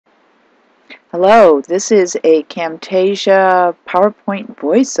Hello, this is a Camtasia PowerPoint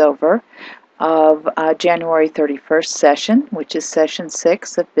voiceover of January 31st session, which is session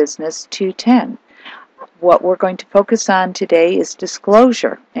 6 of Business 210. What we're going to focus on today is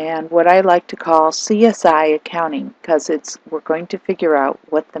disclosure and what I like to call CSI accounting, because we're going to figure out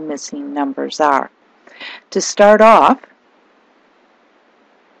what the missing numbers are. To start off,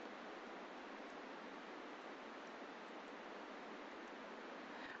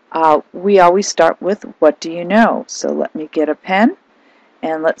 we always start with what do you know? So let me get a pen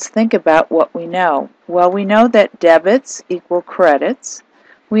and let's think about what we know. Well, we know that debits equal credits.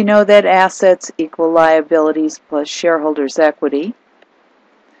 We know that assets equal liabilities plus shareholders' equity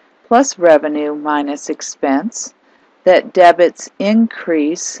plus revenue minus expense. That debits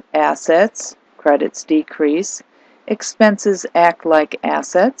increase assets, credits decrease, expenses act like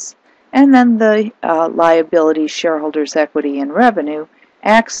assets, and then the liability, shareholders' equity, and revenue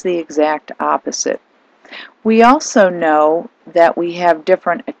acts the exact opposite. We also know that we have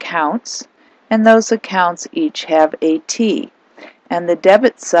different accounts, and those accounts each have a T. And the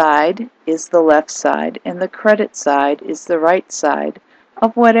debit side is the left side, and the credit side is the right side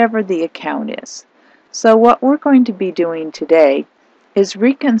of whatever the account is. So what we're going to be doing today is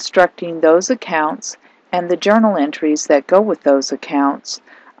reconstructing those accounts and the journal entries that go with those accounts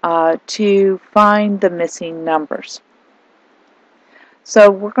to find the missing numbers.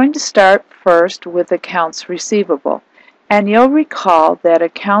 So we're going to start first with accounts receivable. And you'll recall that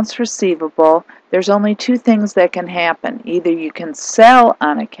accounts receivable, there's only two things that can happen. Either you can sell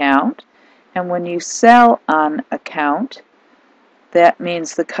on account, and when you sell on account, that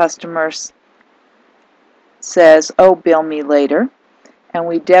means the customer says, oh, bill me later, and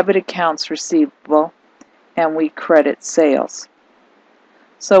we debit accounts receivable and we credit sales.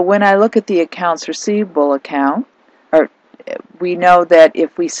 So when I look at the accounts receivable account, we know that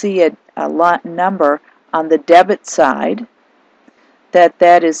if we see a lot number on the debit side,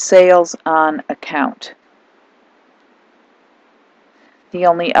 that is sales on account. The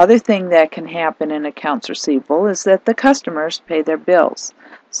only other thing that can happen in accounts receivable is that the customers pay their bills.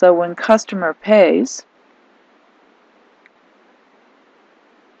 So when customer pays,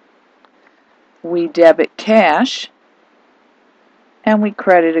 we debit cash and we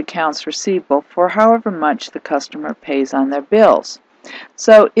credit accounts receivable for however much the customer pays on their bills.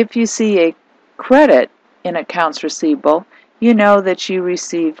 So if you see a credit in accounts receivable, you know that you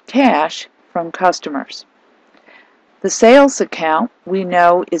received cash from customers. The sales account, we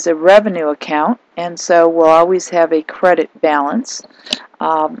know, is a revenue account, and so we'll always have a credit balance.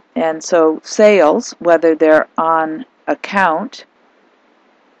 And so sales, whether they're on account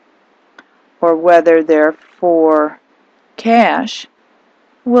or whether they're for cash,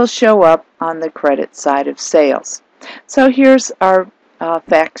 will show up on the credit side of sales. So here's our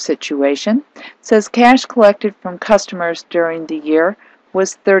fact situation. It says cash collected from customers during the year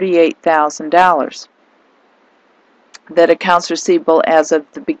was $38,000. That accounts receivable as of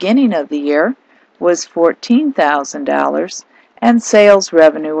the beginning of the year was $14,000, and sales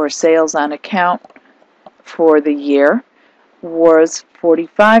revenue or sales on account for the year was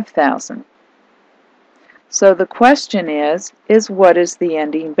 $45,000. So the question is what is the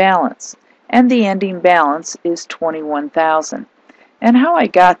ending balance? And the ending balance is $21,000. And how I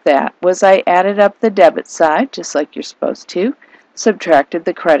got that was I added up the debit side, just like you're supposed to, subtracted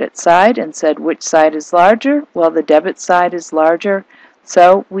the credit side, and said which side is larger? Well, the debit side is larger,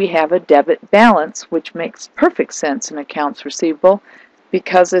 so we have a debit balance, which makes perfect sense in accounts receivable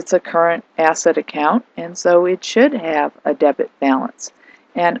because it's a current asset account, and so it should have a debit balance.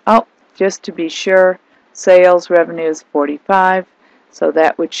 And just to be sure, sales revenue is 45, so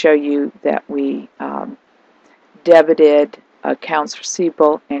that would show you that we debited accounts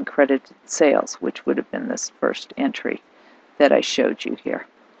receivable and credited sales, which would have been this first entry that I showed you here.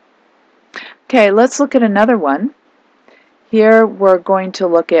 Okay, let's look at another one. Here we're going to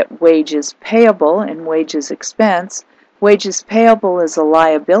look at wages payable and wages expense. Wages payable is a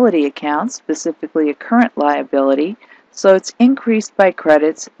liability account, specifically a current liability, so it's increased by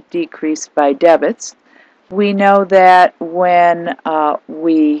credits, decreased by debits. We know that when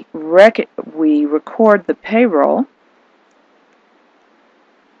we record the payroll,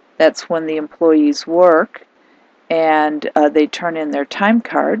 that's when the employees work and they turn in their time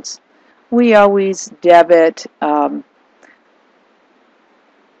cards, we always debit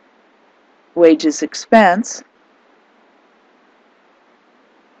wages expense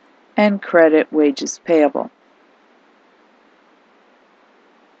and credit wages payable.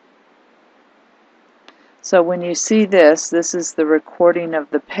 So when you see this is the recording of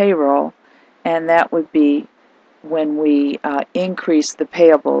the payroll, and that would be when we increase the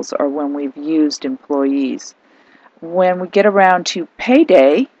payables or when we've used employees. When we get around to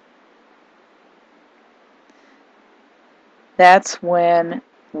payday, that's when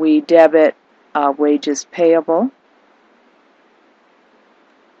we debit wages payable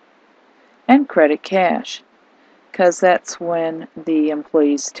and credit cash, because that's when the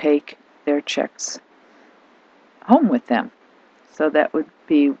employees take their checks home with them. So that would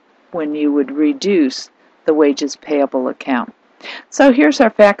be when you would reduce the wages payable account. So here's our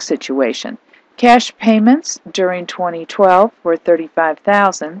fact situation. Cash payments during 2012 were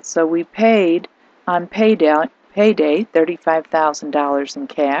 $35,000, so we paid on payday $35,000 in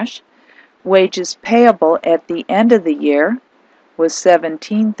cash. Wages payable at the end of the year was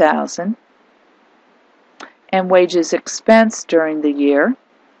 $17,000, and wages expense during the year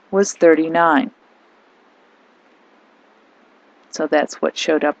was $39,000. So that's what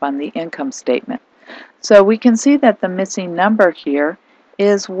showed up on the income statement. So we can see that the missing number here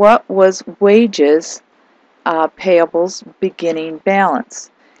is what was wages payables beginning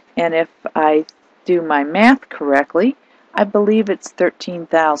balance. And if I do my math correctly, I believe it's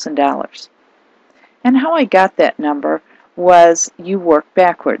 $13,000. And how I got that number was you work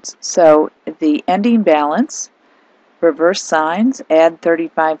backwards. So the ending balance, reverse signs, add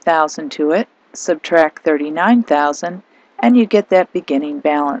 $35,000 to it, subtract $39,000, and you get that beginning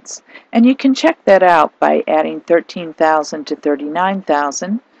balance. And you can check that out by adding $13,000 to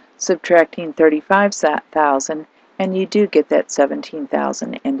 $39,000, subtracting $35,000, and you do get that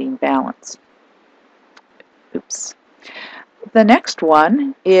 $17,000 ending balance. Oops. The next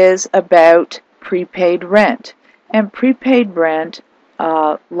one is about prepaid rent. And prepaid rent,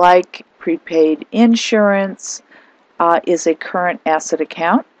 like prepaid insurance, is a current asset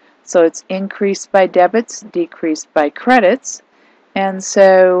account. So it's increased by debits, decreased by credits. And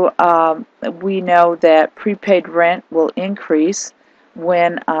so we know that prepaid rent will increase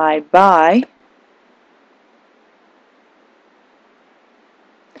when I buy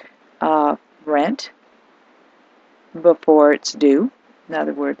rent before it's due. In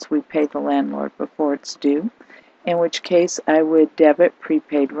other words, we pay the landlord before it's due, in which case I would debit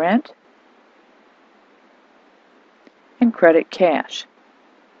prepaid rent and credit cash.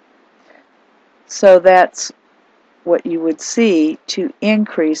 So that's what you would see to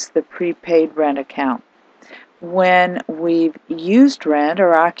increase the prepaid rent account. When we've used rent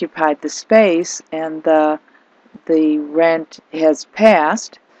or occupied the space and the rent has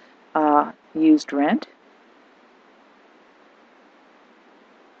passed, used rent,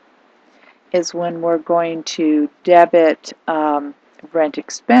 is when we're going to debit rent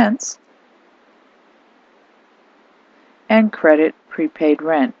expense and credit prepaid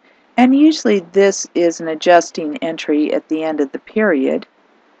rent. And usually this is an adjusting entry at the end of the period,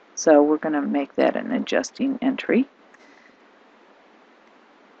 so we're going to make that an adjusting entry,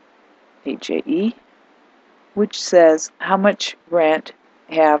 AJE, which says how much rent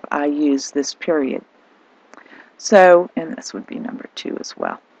have I used this period. So, and this would be number 2 as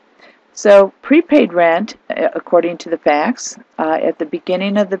well. So prepaid rent, according to the facts, at the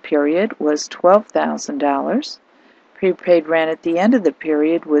beginning of the period was $12,000. Prepaid rent at the end of the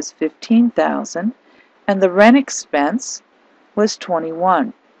period was $15,000, and the rent expense was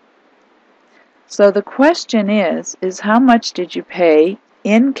 $21,000. So the question is how much did you pay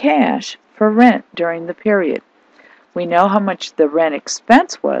in cash for rent during the period? We know how much the rent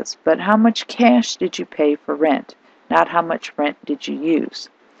expense was, but how much cash did you pay for rent? Not how much rent did you use.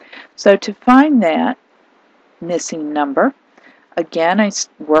 So to find that missing number, again, I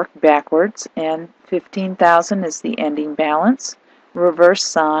work backwards, and $15,000 is the ending balance. Reverse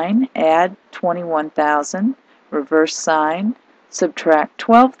sign, add $21,000. Reverse sign, subtract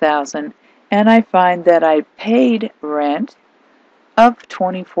 $12,000, and I find that I paid rent of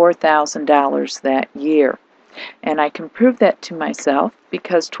 $24,000 that year. And I can prove that to myself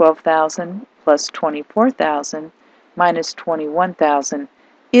because $12,000 plus $24,000 minus $21,000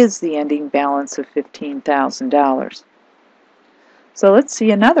 is the ending balance of $15,000. So let's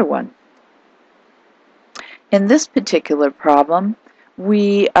see another one. In this particular problem,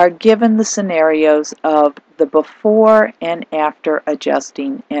 we are given the scenarios of the before and after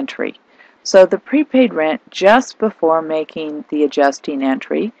adjusting entry. So the prepaid rent just before making the adjusting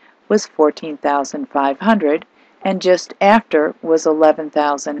entry was $14,500, and just after was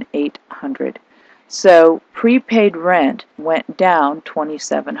 $11,800. So prepaid rent went down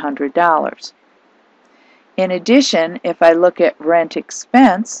 $2,700. In addition, if I look at rent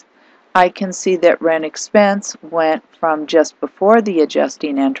expense, I can see that rent expense went from just before the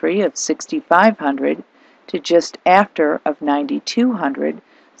adjusting entry of $6,500 to just after of $9,200.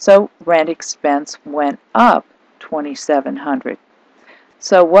 So rent expense went up $2,700.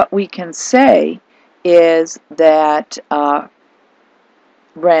 So what we can say is that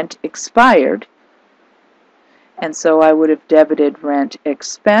rent expired, and so I would have debited rent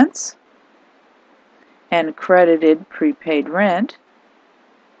expense and credited prepaid rent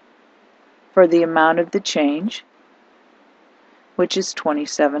for the amount of the change, which is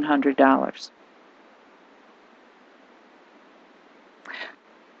 $2,700.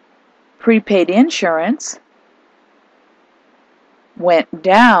 Prepaid insurance went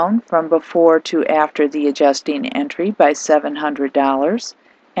down from before to after the adjusting entry by $700,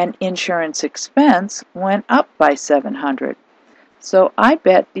 and insurance expense went up by $700. So I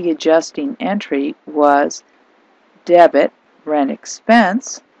bet the adjusting entry was debit rent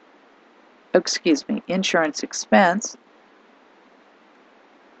expense, insurance expense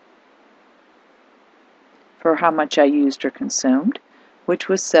for how much I used or consumed, which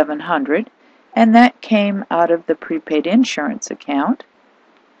was $700, and that came out of the prepaid insurance account,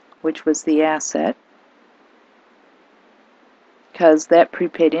 which was the asset, because that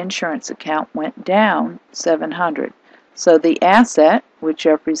prepaid insurance account went down $700. So the asset, which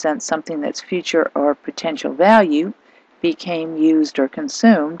represents something that's future or potential value, became used or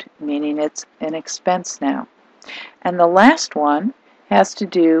consumed, meaning it's an expense now. And the last one has to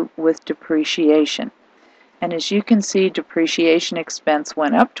do with depreciation. And as you can see, depreciation expense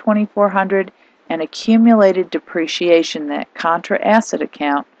went up $2,400, and accumulated depreciation, that contra asset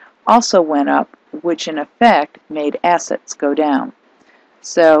account, also went up, which in effect made assets go down.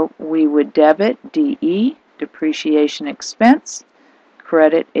 So we would debit DE, depreciation expense,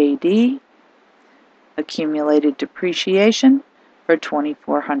 credit AD, accumulated depreciation, for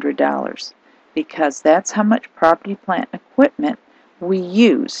 $2,400, because that's how much property, plant, and equipment we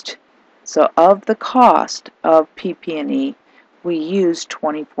used. So of the cost of PP&E, we used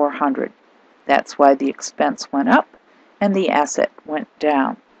 $2,400. That's why the expense went up and the asset went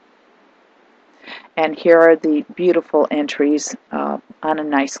down. And here are the beautiful entries on a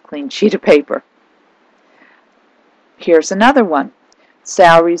nice clean sheet of paper. Here's another one.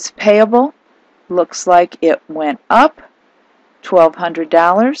 Salaries payable, looks like it went up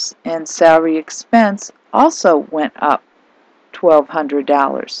 $1,200, and salary expense also went up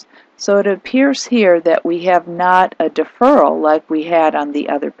 $1,200. So it appears here that we have not a deferral like we had on the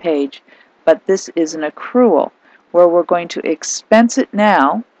other page, but this is an accrual where we're going to expense it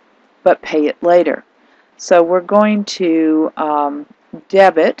now but pay it later. So we're going to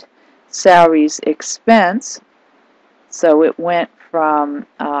debit salaries expense. So it went from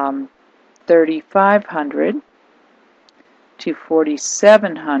 $3,500 to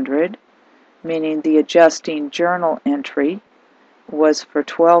 $4,700, meaning the adjusting journal entry was for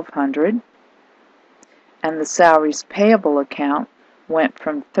 $1,200, and the salaries payable account went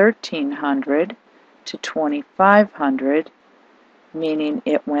from $1,300 to $2,500, meaning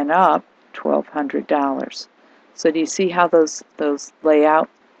it went up $1,200. So do you see how those lay out?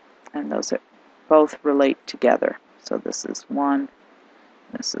 And those are both relate together. So this is one,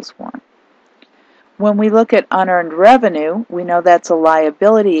 this is one. When we look at unearned revenue, we know that's a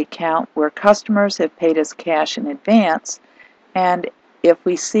liability account where customers have paid us cash in advance, and if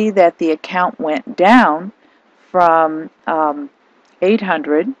we see that the account went down from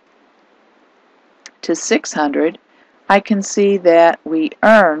 $800 to $600, I can see that we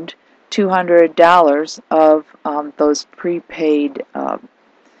earned $200 of those prepaid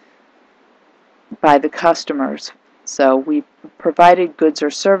by the customers. So we provided goods or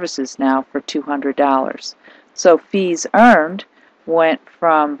services now for $200. So fees earned went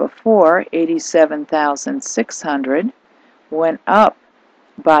from before $87,600, went up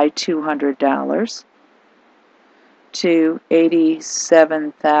by $200 to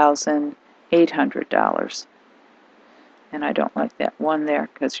 $87,800. And I don't like that one there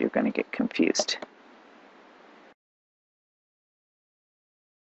because you're going to get confused.